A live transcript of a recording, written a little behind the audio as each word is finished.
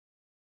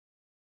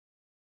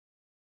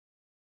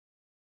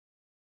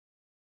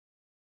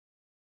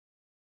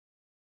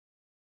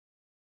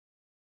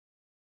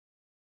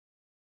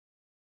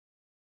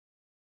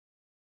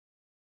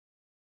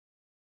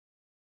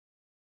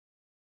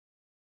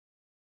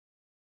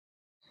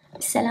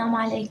السلام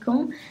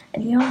عليكم.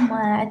 اليوم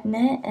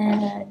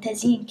عندنا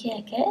تزيين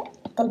كيكة.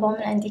 طلبوا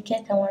من عندي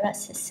كيكة من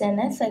رأس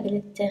السنة،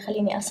 فقلت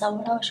خليني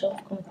أصورها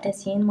وأشوفكم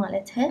التزيين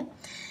مالتها.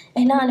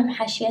 هنا أنا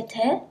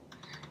محشيتها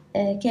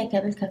كيكة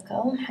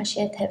بالكاكاو،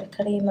 محشيتها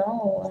بكريمة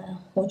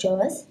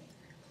وجوز.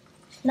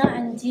 هنا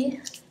عندي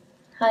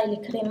هاي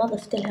الكريمة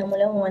ضفتلها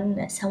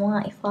ملون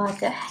سمائي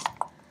فاتح.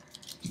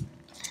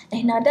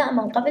 هنا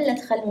دائما قبل لا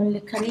تخلون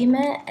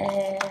الكريمة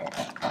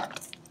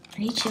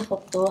هيجي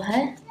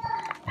خطوها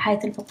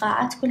بحيث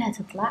الفقاعات كلها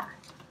تطلع.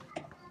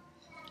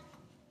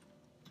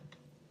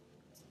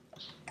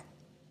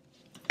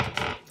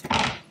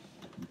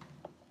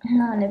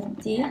 هنا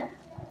نبدي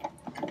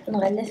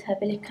نغلفها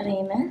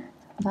بالكريمة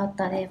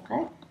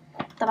بهالطريقة.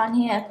 طبعا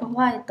هي اكو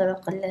هواي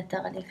طرق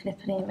لتغليف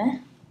الكريمة،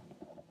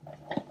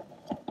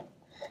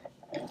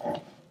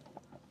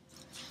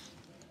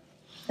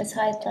 بس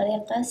هاي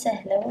الطريقة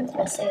سهلة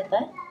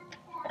وبسيطة.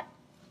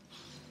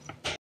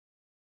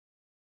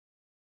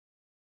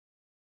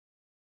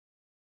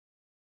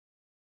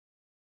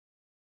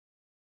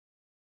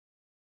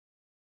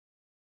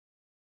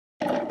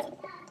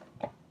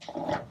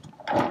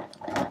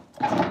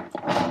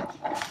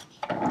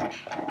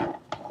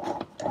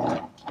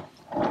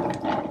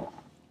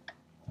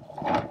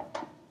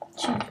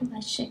 شوفوا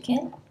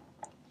بهالشكل.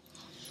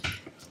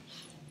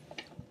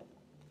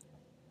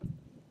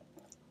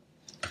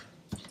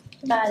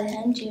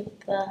 بعدها نجيب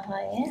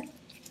هاي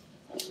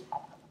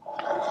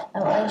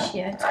او اي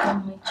شي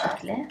عندكم هيك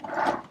شكله،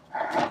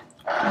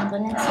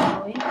 نظل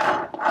نسوي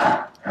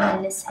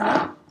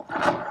نلسها.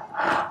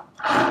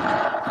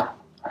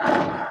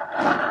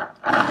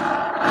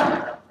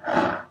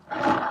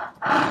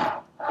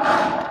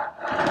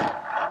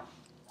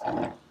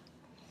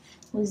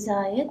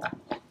 والزايد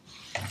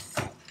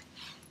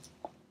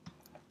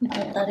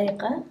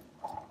بهالطريقة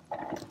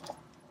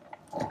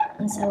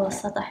نسوي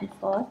السطح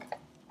الفوق،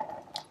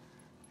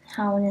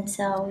 نحاول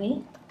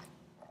نساوي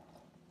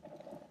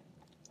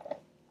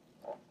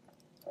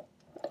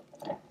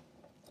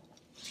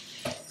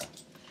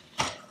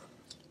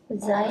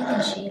والزايد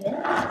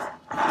نشيله.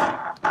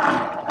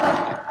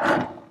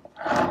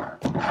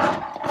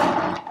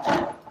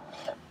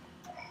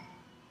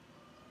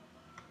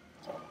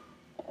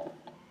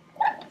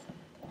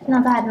 هنا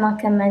بعد ما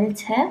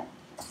كملتها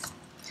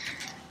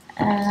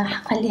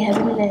هخليها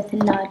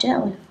بالثلاجة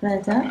أو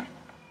الفريزر.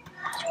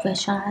 شوفوا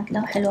شلون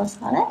عدلة وحلوة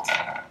صارت،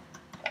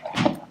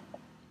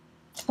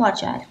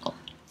 وارجع لكم.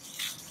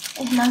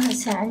 هنا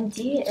هسه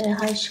عندي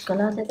هاي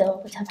الشوكولاتة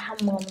ذوبتها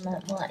بحمام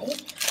مائي،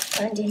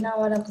 وعندي هنا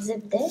ورق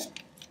زبدة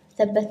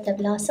ثبته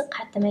بلاصق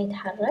حتى ما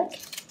يتحرك.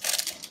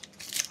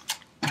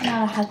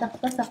 هنا راح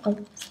أثقبه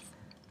ثقب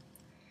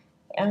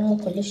يعني مو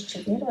كلش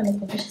كبير ولا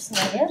كلش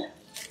صغير.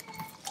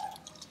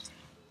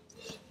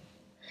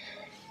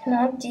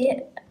 هنا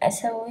بدي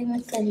أسوي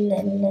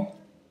مثل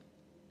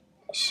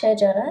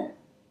الشجرة.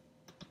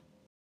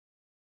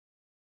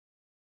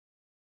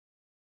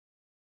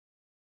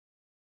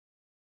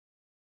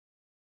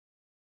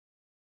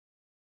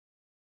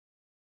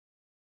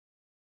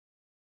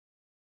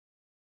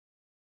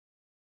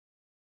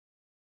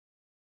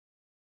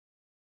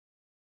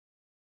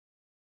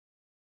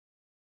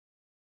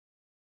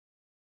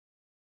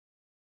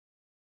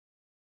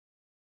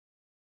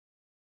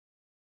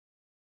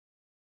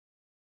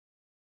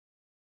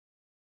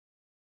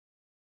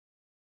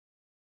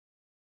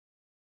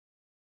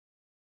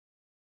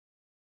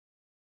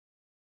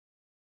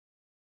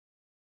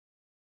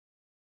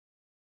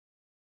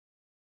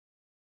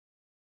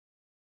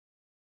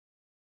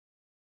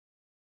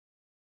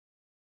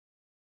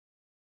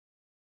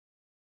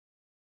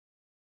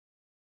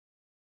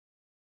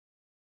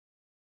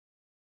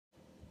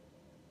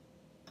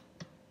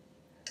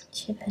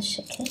 شي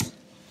بهالشكل.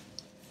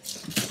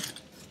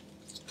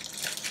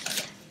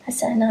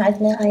 هسه هنا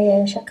عندنا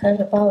هاي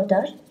شكر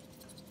باودر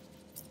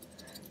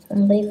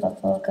نضيفه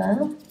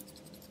فوقها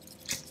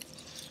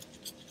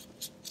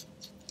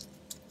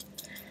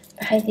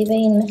بحيث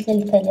يبين مثل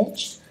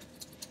الثلج.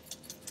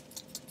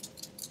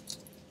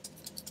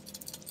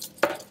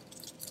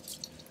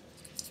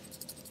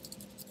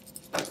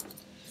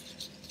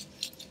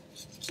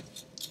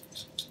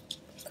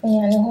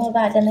 يعني هو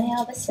بعد ما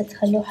يابس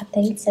تخلوه حتى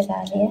يلصق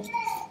عليه.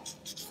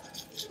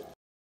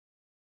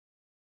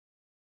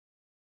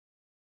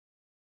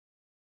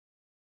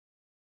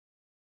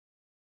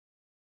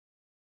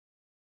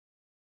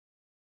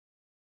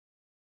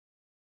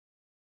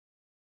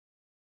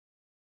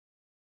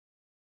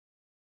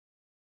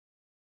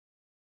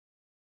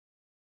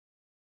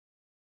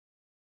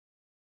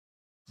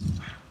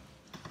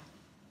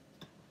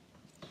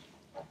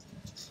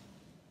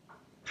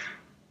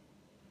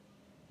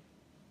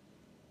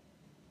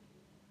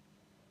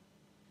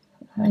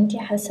 عندي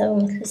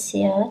حسوي مثل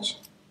السياج.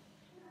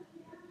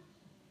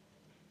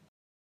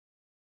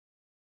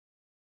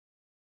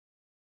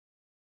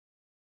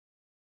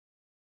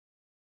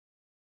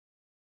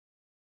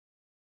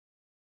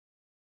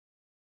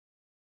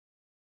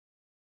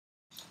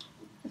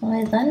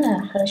 وأيضا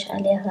أحرش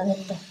عليها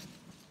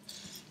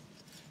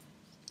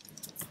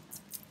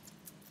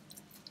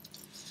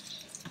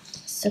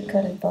السكر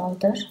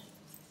البودر،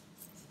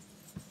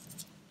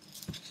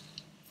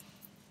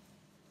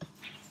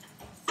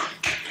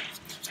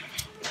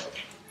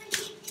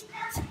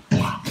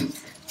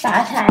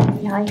 بعدها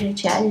عندي هاي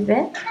هيجي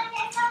علبة،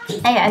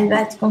 أي علبة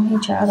عندكم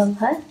هيجي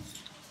عرضها،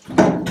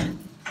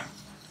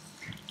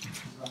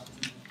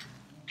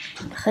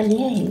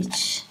 بخليها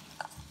هيج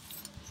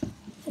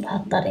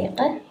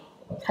بهالطريقة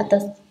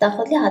حتى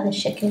تاخذ لي هذا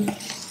الشكل.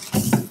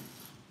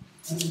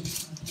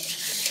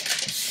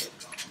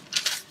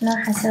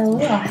 راح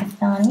أسوي واحد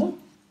ثاني.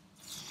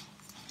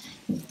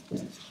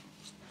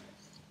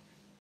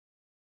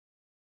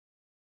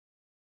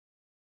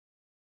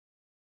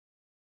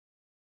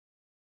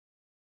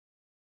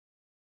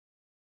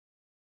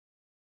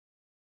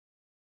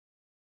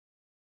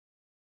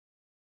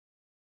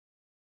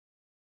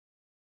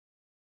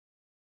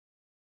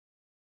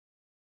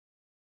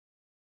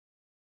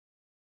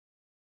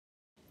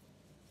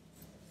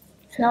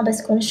 هنا بس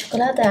تكون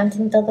الشوكولاتة عم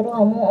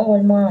تنتظروها، مو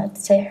أول ما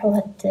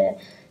تسيحوها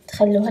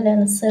تخلوها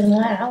لين تصير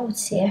مايعة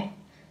وتسيح،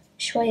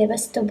 شوية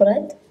بس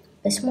تبرد،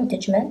 بس مو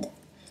تجمد،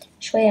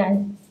 شوية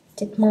عم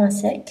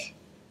تتماسك،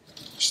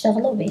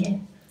 اشتغلوا بيها.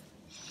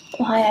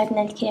 وهاي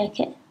عندنا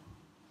الكيكة،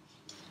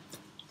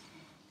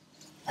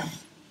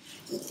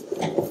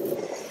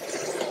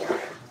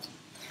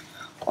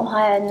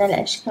 وهاي عندنا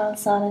الأشكال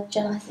صارت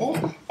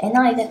جاهزة.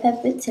 هنا إذا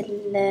ثبت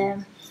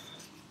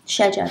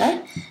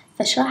الشجرة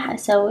فش راح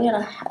أسوي؟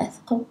 راح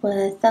أثقب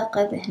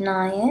ثقب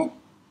هنايا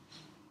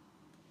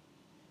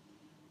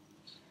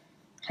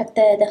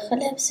حتى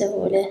أدخلها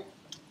بسهولة.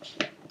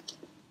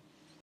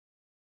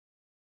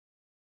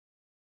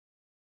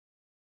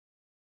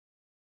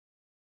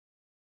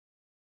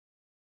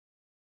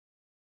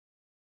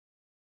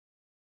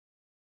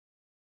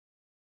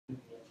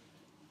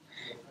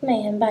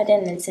 ميهم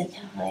بعدين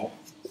نلزقها. هاي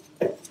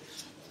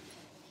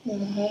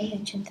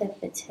هيك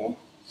نثبتها.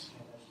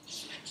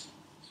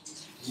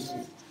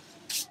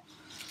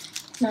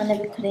 هنا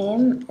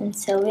بكريم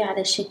نسوي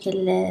على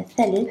شكل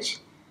ثلج،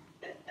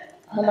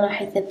 هم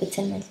راح يثبت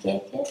لنا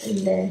الكيكة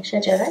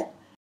الشجرة.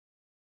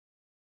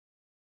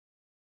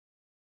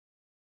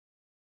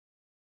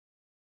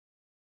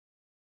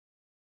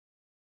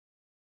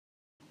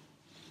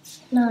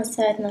 هنا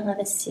ساعدنا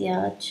هذا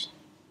السياج.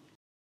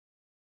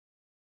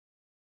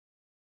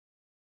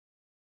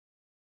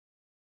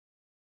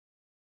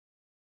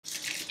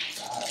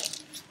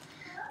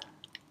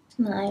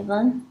 هنا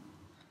أيضا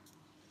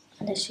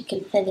على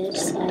شكل ثلج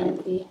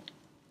صاير بيه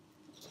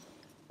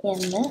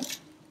يمه،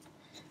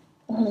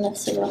 وهم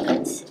نفس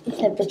الوقت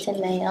يثبت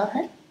لنا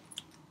إياها.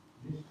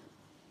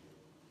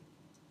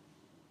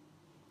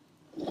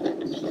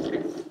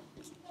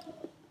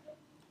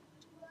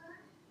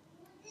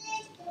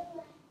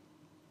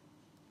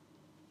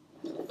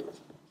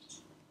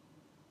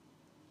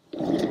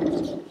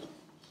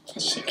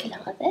 بالشكل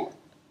هذا.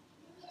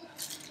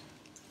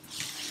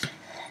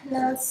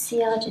 هنا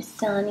السياج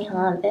الثاني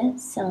هذا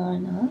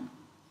سويناه،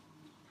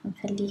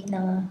 نخليه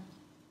هنا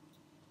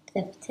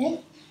ثبته.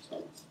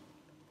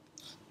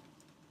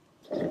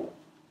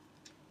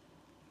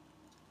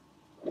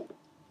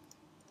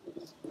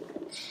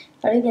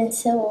 أريد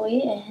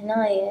نسوي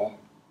هنايا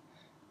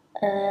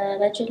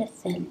رجل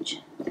الثلج،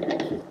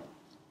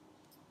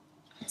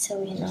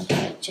 نسوي هنا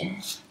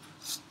بوجهه.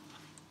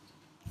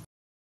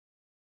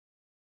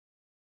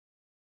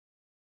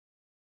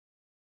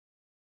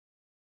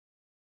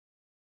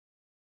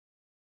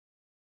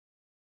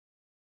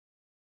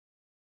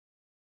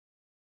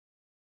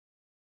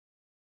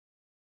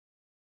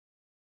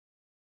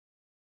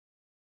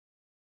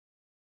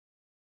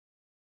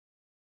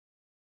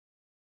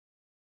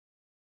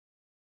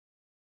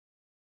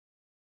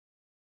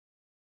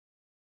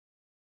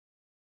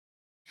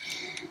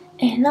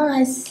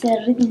 هنا هسه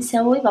نريد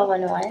نسوي بابا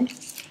نويل.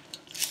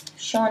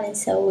 شلون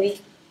نسوي؟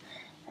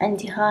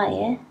 عندي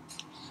هاي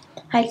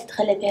اللي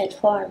تخلي بيها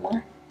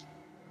الفورمة،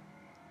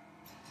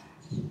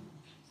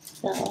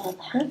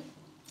 واضحة.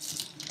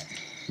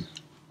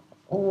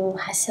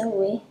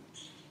 وحسوي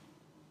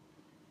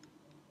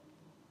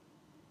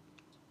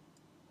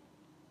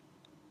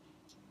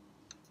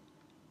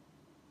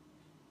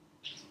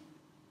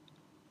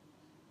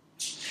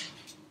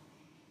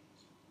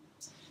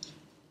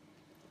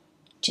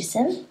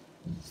جسم.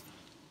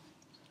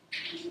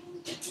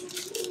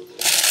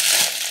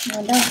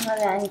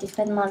 هذا عندي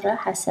فد مرة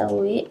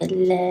حسوي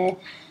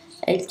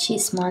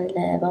الكيس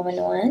مال بابا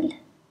نويل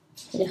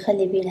اللي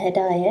يخلي بيه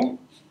الهدايا.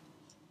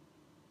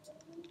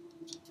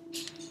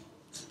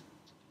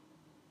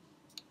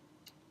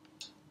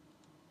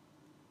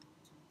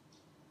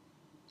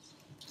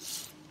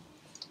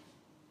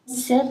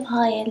 سب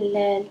هاي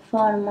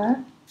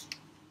الفورمة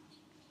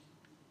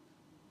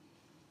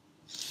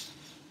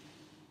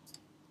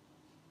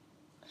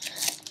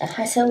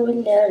حسوي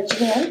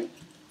الرجلين.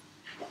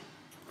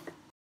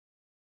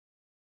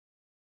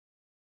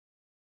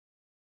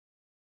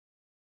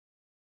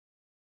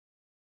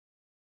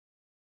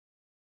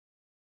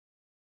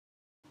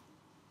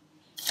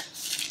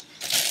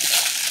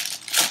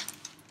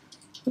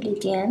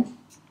 واليدين.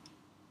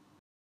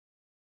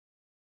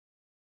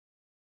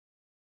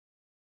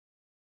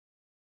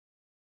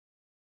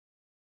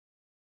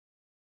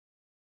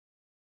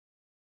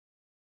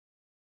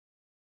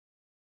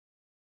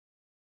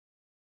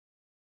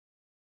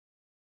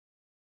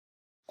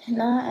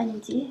 هنا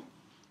عندي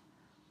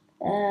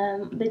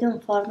بدون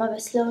فورمة،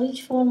 بس لو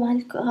هيج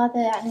فورمة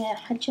هذا يعني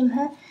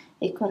حجمها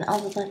يكون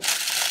أفضل،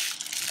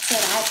 تصير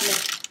عدلة.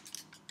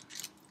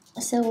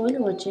 أسوي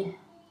الوجه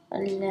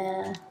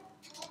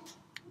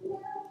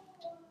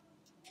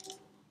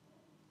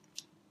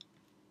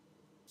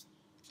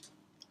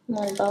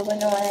مال بابا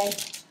نويل.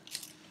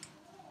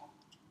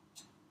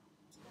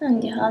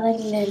 عندي هذا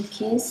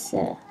الكيس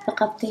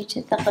ثقب هيج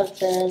ثقب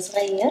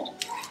صغير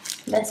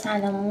بس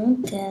على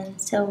مود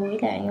نسوي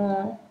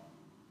العيون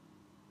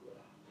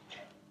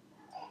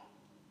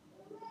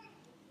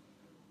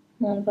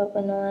مال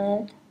بابا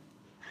نويل.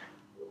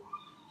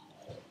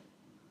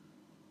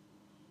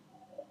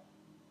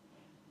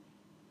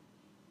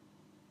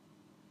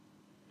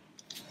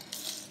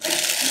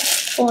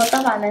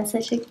 وطبعا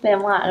انسى شكله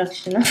ما اعرف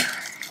شنو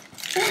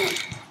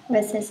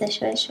بس هسه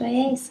شوي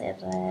شوية يصير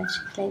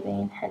شكله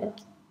يبين حلو.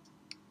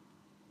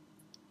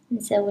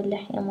 نسوي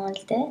اللحية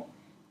مالته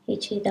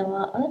هيجي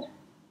دوائر.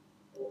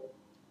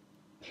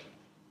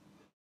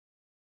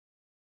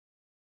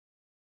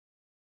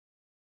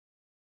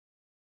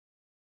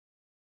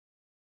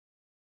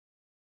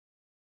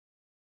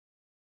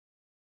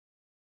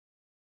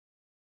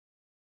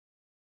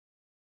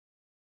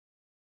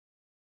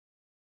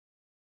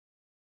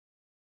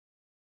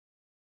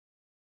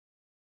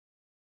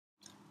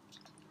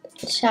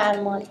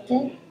 الشعر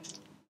مالته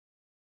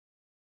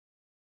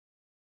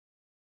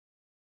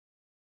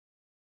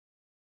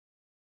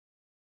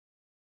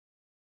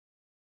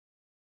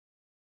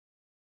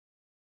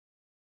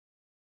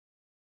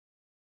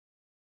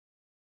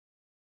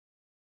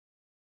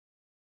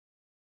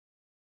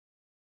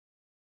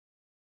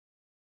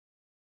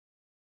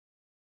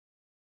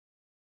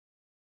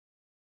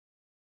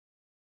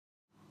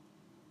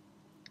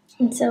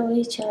نسوي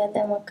هيجي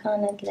هذا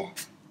مكان له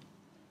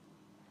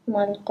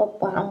مال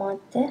القبعة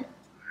مالته.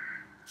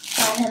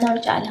 هنا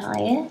نرجع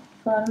لهاي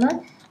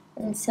فورمة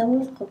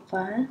نسوي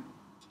القبعة.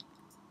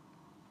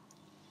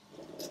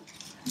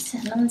 هسه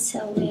هنا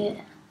نسوي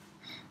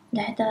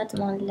الأعداد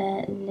مال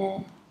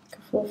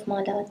الكفوف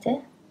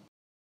مالاته.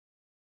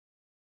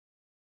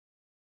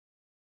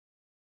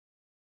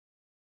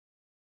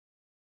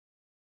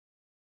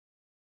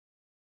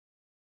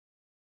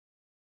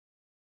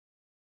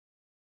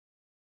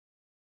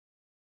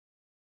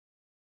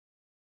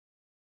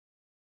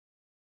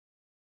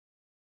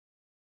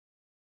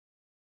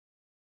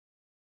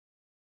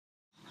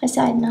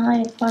 هسه عندنا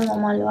هاي الفورمة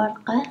مال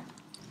الورقة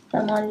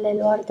مال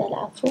الوردة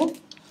العفو.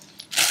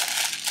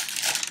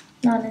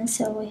 هنا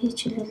نسوي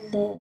هيجي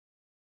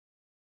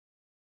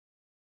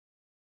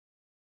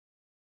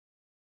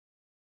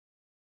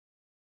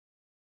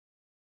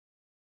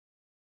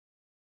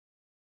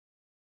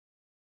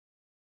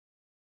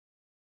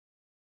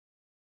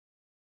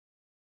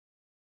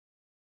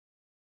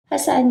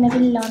هسه عندنا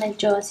باللون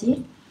الجوزي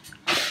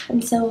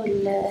نسوي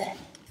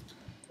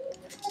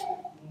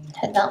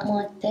الحذاء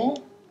مالته.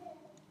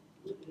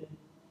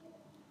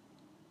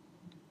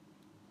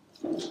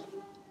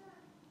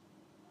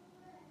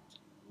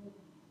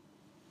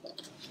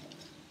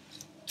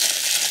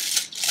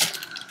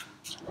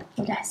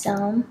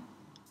 والحزام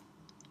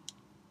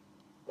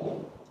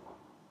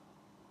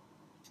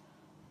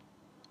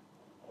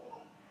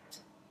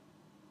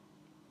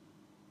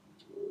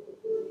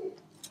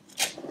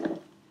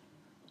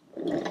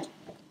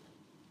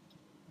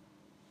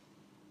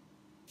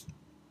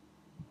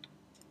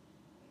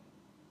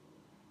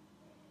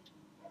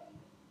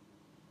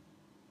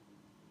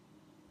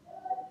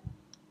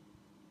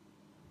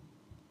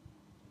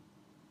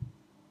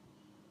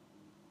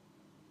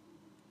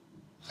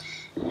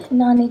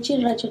هنا نجي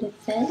الرجل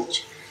الثلج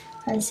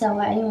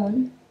هنسوي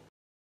عيون.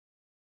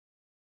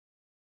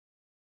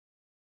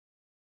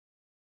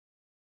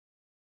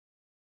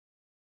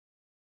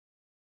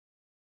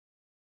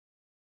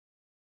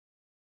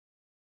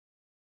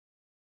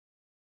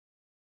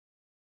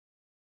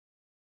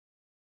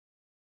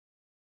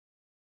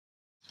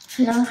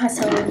 هنا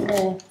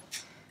حسوي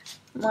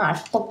ما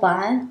أعرف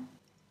قبعة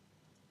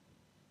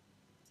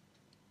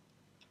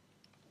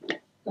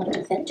مرة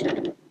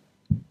الثلج.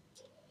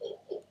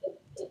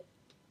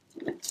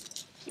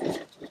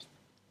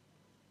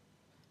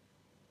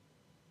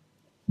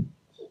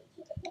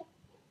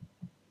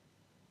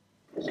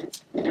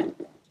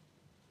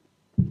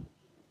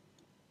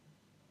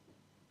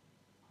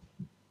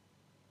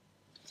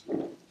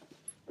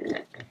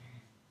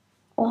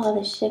 وهذا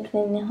الشكل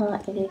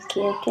النهائي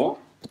للكيكة.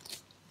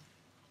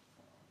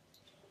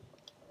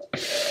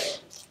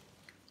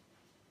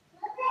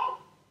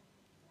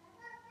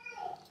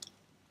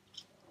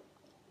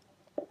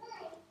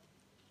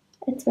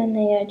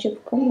 أتمنى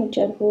يعجبكم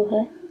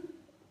وتجربوها.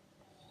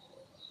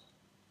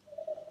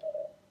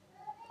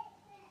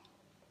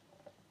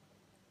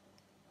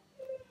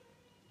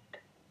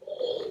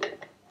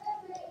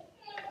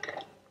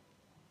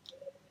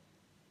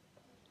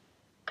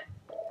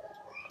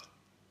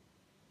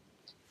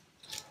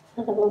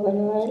 هذا بابا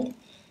نويل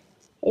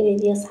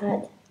يريد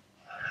يصعد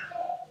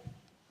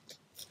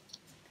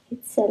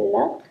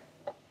يتسلق.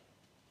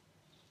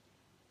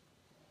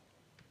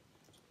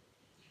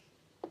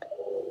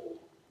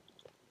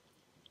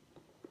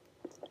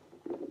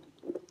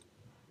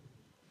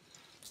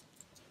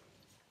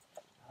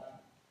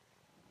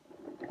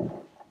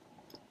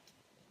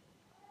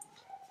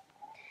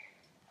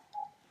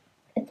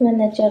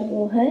 أتمنى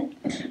تجربوها،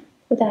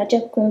 وإذا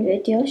عجبكم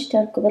الفيديو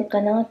اشتركوا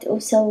بالقناة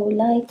وسووا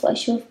لايك،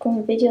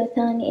 وأشوفكم بفيديو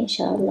ثاني إن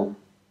شاء الله.